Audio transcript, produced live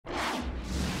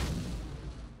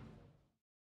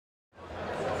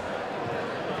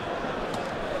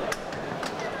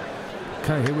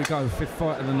Okay, here we go, fifth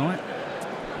fight of the night.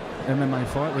 MMA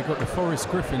fight. We've got the Forrest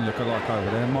Griffin lookalike over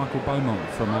there, Michael Beaumont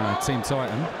from Team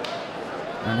Titan.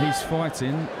 And he's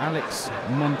fighting Alex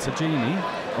Mantagini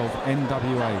of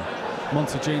NWA.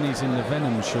 Mantagini's in the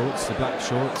Venom shorts, the black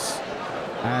shorts.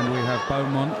 And we have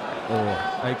Beaumont, or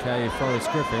aka Forrest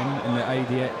Griffin, in the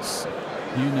ADX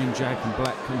Union Jack and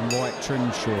black and white trim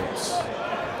shorts.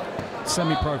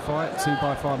 Semi-pro fight, 2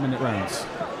 by 5 minute rounds.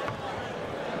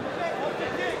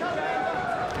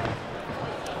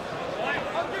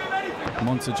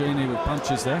 Mantagini with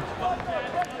punches there,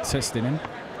 testing him.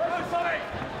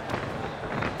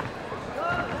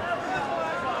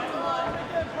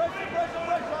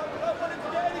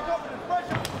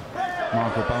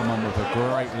 Michael Beaumont with a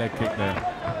great leg kick there.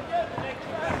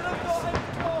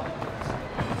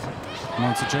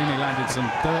 Mantagini landed some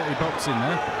dirty boxing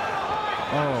there.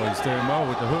 Oh, he's doing well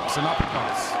with the hooks and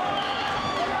uppercuts.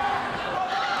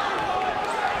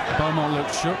 Beaumont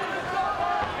looks shook.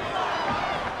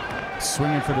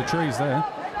 Swinging for the trees there.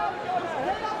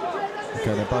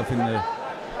 Okay, they're both in the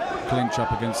clinch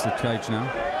up against the cage now.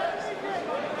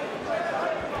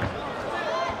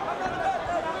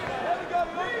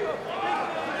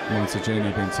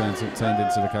 Mantagini being turned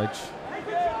into the cage.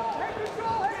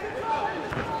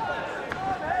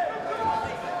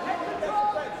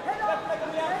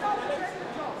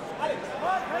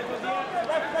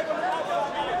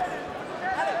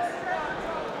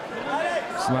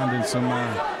 He's landing some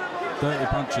dirty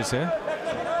punches here.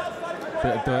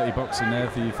 Bit of dirty boxing there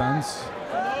for you fans.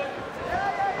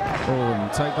 Oh,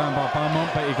 and takedown by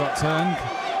Beaumont, but he got turned.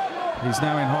 He's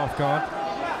now in half guard.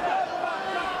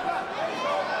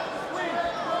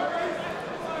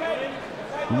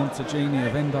 Mantagini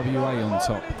of NWA on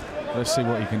top. Let's see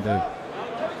what he can do.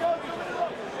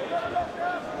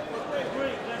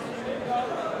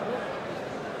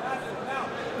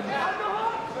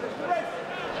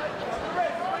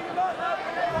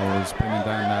 Oh, he's pinning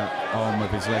down that arm with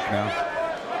his leg now.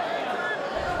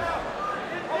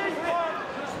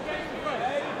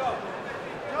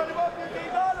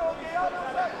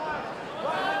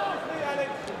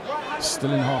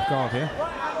 Still in half guard here.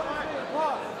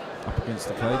 Up against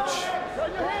the cage.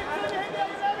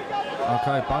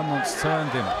 Okay, Beaumont's turned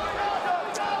him.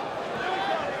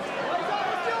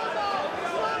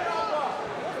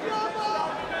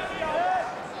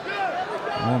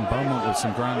 And Beaumont with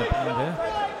some ground and pound here.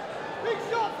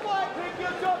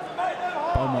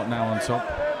 Beaumont now on top.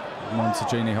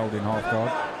 Mantagini holding half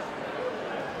guard.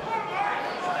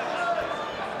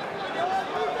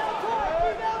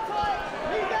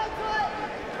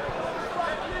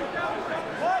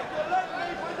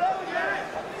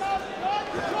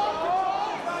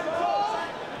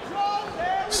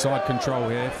 Side control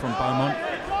here from Beaumont.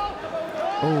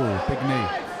 Oh, big knee.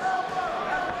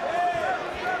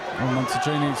 Oh,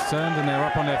 Mantagini's turned and they're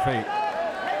up on their feet.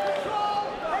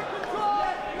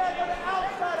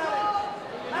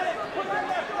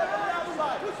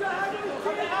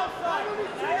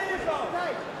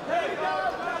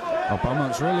 Oh,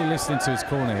 Beaumont's really listening to his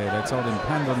corner here. They told him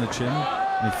hand on the chin,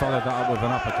 and he followed that up with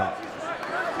an uppercut.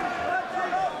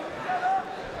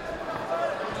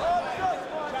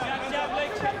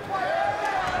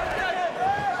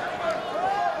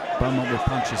 Beaumont with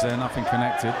punches there, nothing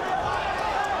connected.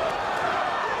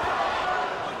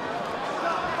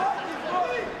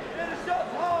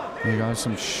 There you go,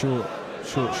 some short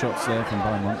shots there from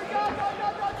Beaumont.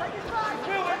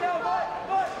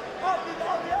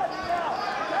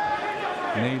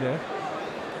 Knee there.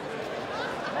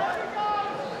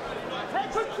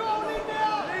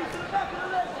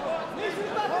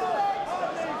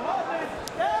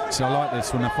 So I like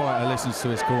this when a fighter listens to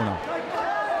his corner.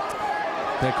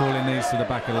 They're calling these to the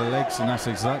back of the legs, and that's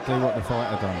exactly what the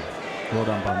fighter done. Well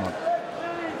done, Beaumont.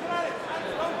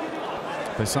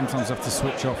 They sometimes have to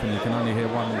switch off, and you can only hear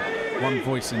one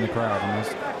voice in the crowd, and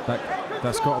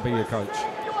that's got to be your coach.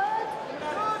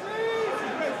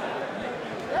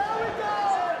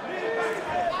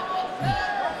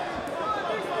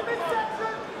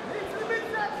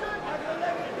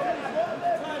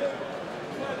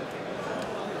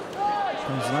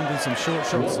 He's landing some short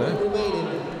shots there.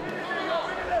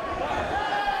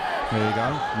 There you go,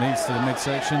 knees to the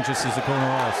midsection just as the corner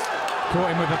asked. Caught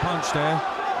him with a punch there.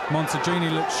 Mantagini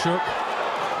looks shook.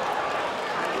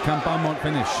 Can Beaumont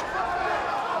finish?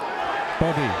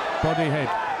 Body head.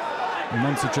 And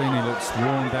Mantagini looks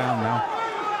worn down now.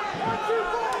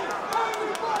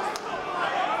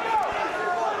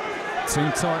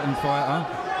 Team Titan fighter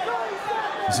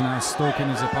is now stalking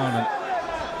his opponent.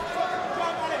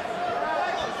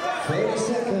 30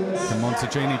 seconds. Can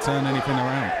Mantagini turn anything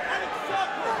around?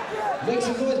 Make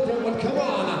some noise, Beaumont, come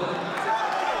on.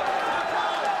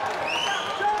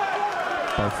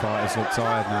 Both fighters look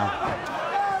tired now.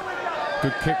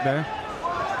 Good kick there.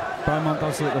 Beaumont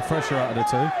does look the fresher out of the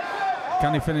two.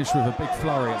 Can he finish with a big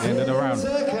flurry at the end of the round?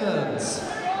 Seconds.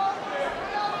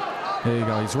 There you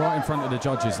go. He's right in front of the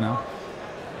judges now.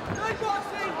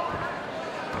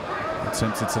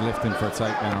 Attempted to lift him for a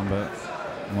takedown, but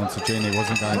Mantagini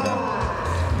wasn't going down.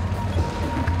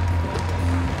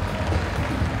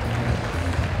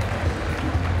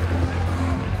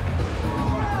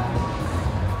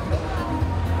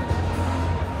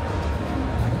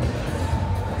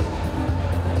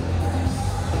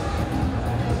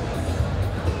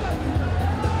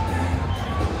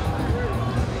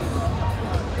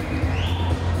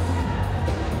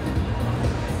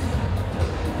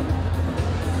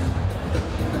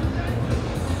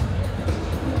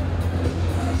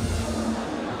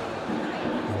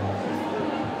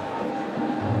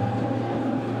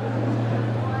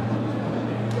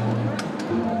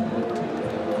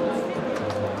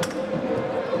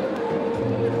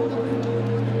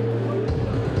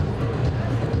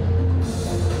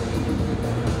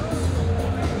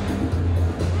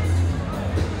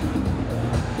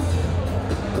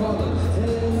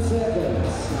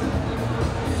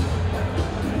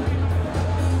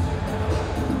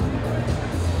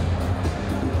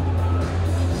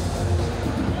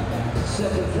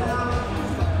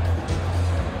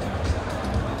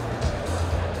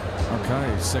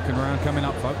 Okay, second round coming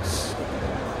up, folks.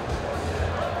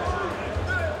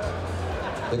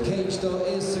 The cage door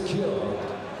is secure.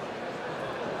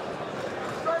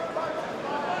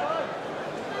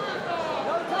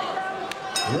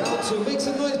 Round two, make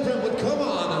some noise, Brentwood, come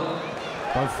on!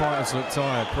 Both fighters look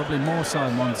tired, probably more so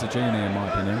Mantagini in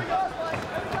my opinion.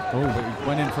 Oh, but he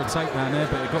went in for a takedown there,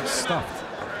 but he got stuffed.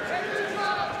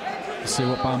 Let's see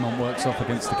what Beaumont works off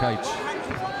against the cage.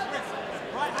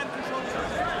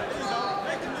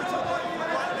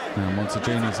 Now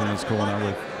Mantagini's in his corner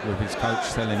with his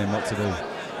coach telling him what to do.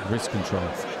 Wrist control.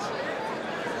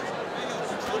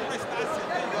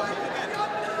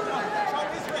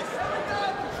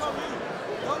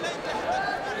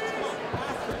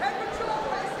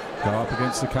 Go up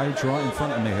against the cage right in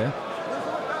front of me here.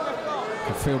 I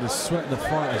can feel the sweat of the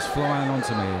fighters flying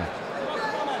onto me here.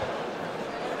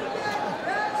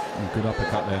 And good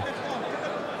uppercut there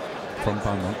from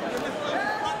Beaumont.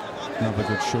 Another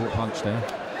good short punch there.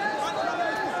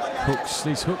 Hooks,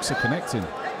 these hooks are connecting.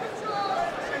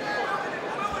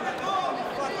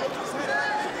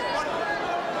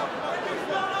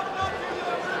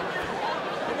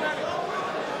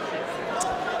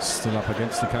 Still up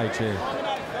against the cage here.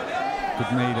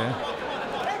 Good knee there.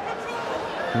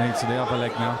 Knee to the other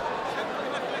leg now.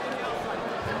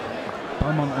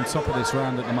 Beaumont on top of this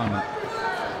round at the moment.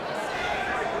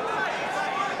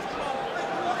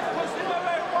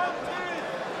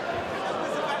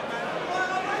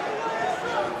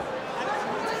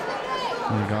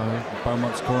 There you go.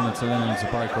 Beaumont's corner telling him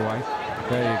to break away.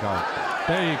 There you go.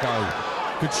 There you go.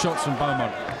 Good shots from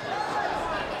Beaumont.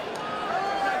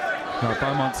 No,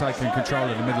 Beaumont taking control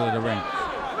of the middle of the ring.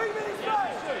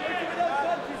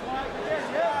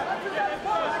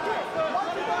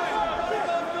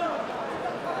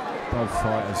 Both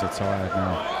fighters are tired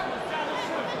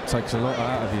now. Takes a lot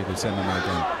out of you, this MMA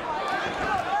game.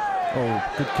 Oh,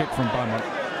 good kick from Beaumont.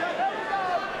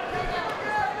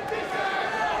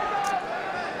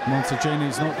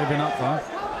 Mantagini's not giving up though.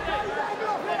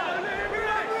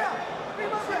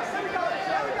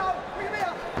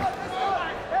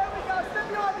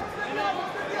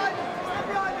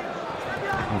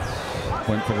 Oof.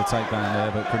 Went for the takedown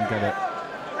there, but couldn't get it.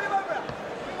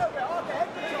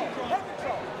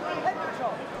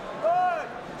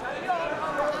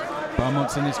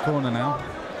 Beaumont's in his corner now.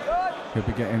 He'll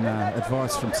be getting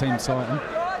advice from Team Titan.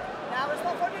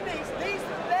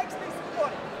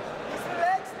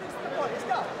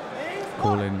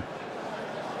 Calling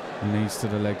knees to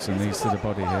the legs and knees to the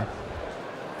body here.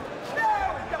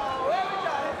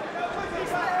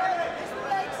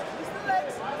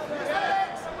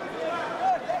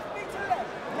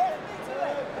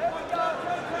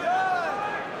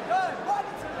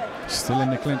 Still in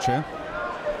the clinch here.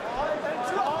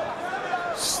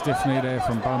 Stiff knee there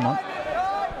from Beaumont.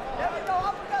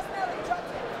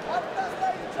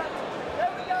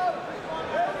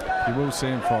 You will see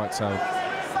him fight, so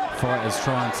fighters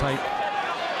try and take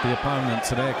the opponent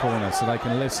to their corner so they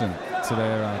can listen to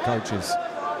their coaches.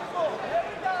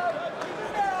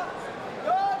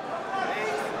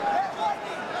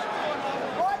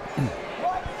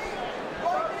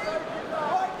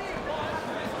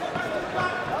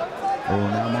 Oh,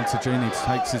 now Mantagini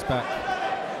takes his back.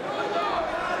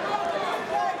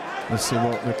 Let's see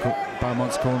what the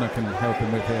Beaumont's corner can help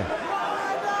him with here.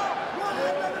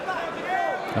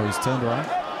 Oh, he's turned around.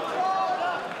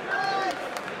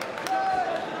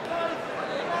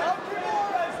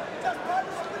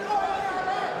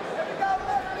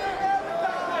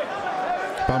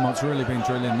 Beaumont's really been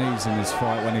drilling knees in this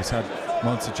fight when he's had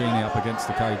Mantagini up against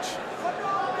the cage.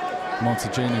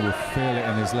 Mantagini will feel it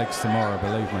in his legs tomorrow,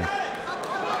 believe me.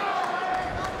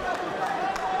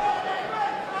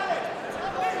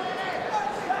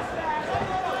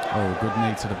 Oh, good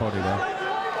knee to the body there.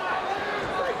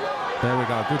 There we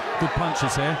go, good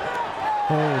punches here.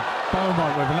 Oh,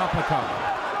 Beaumont with an uppercut.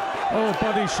 Oh,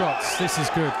 body shots, this is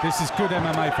good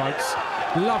MMA, folks.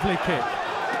 Lovely kick.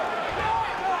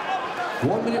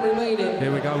 1 minute remaining.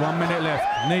 Here we go, 1 minute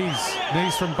left.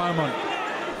 Knees from Beaumont.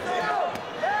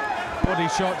 Body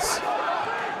shots.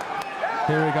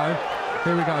 Here we go.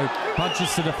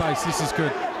 Punches to the face, this is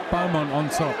good. Beaumont on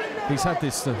top. He's had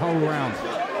this the whole round.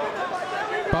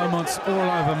 Beaumont's all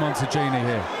over Mantagini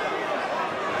here.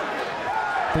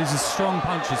 These are strong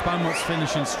punches. Beaumont's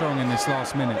finishing strong in this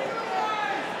last minute.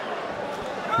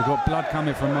 We've got blood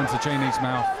coming from Mantagini's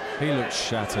mouth. He looks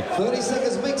shattered. 30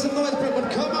 seconds, make some noise, Brickman,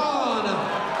 come on!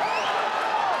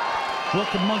 What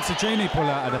can Mantagini pull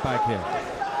out of the bag here?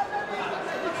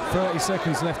 30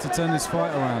 seconds left to turn this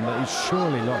fight around that he's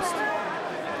surely lost.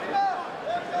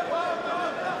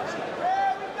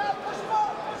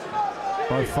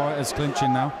 Both fighters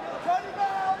clinching now.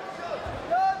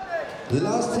 The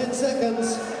last 10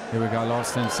 seconds. Here we go,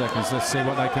 last 10 seconds. Let's see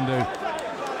what they can do.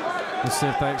 Let's see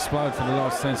if they explode for the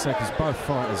last 10 seconds. Both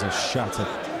fighters are shattered.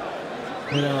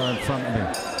 Here they are in front of me.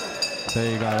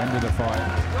 There you go, end of the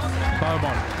fight.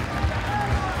 Beaumont.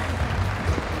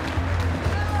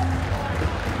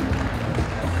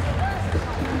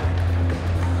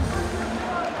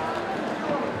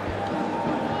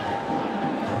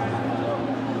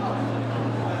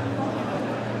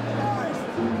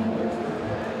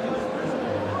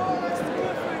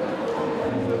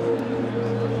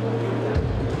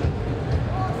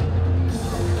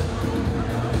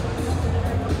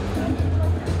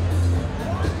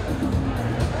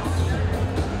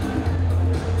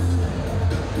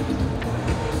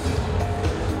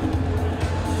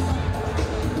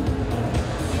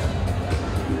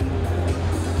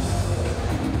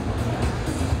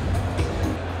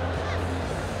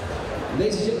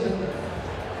 Ladies and gentlemen,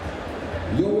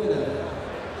 your winner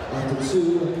after 2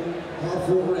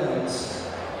 hard-fought rounds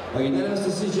by unanimous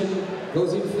decision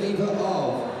goes in favour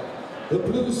of the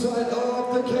blue side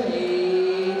of the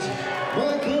cage,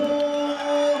 Michael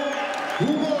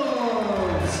Beaumont.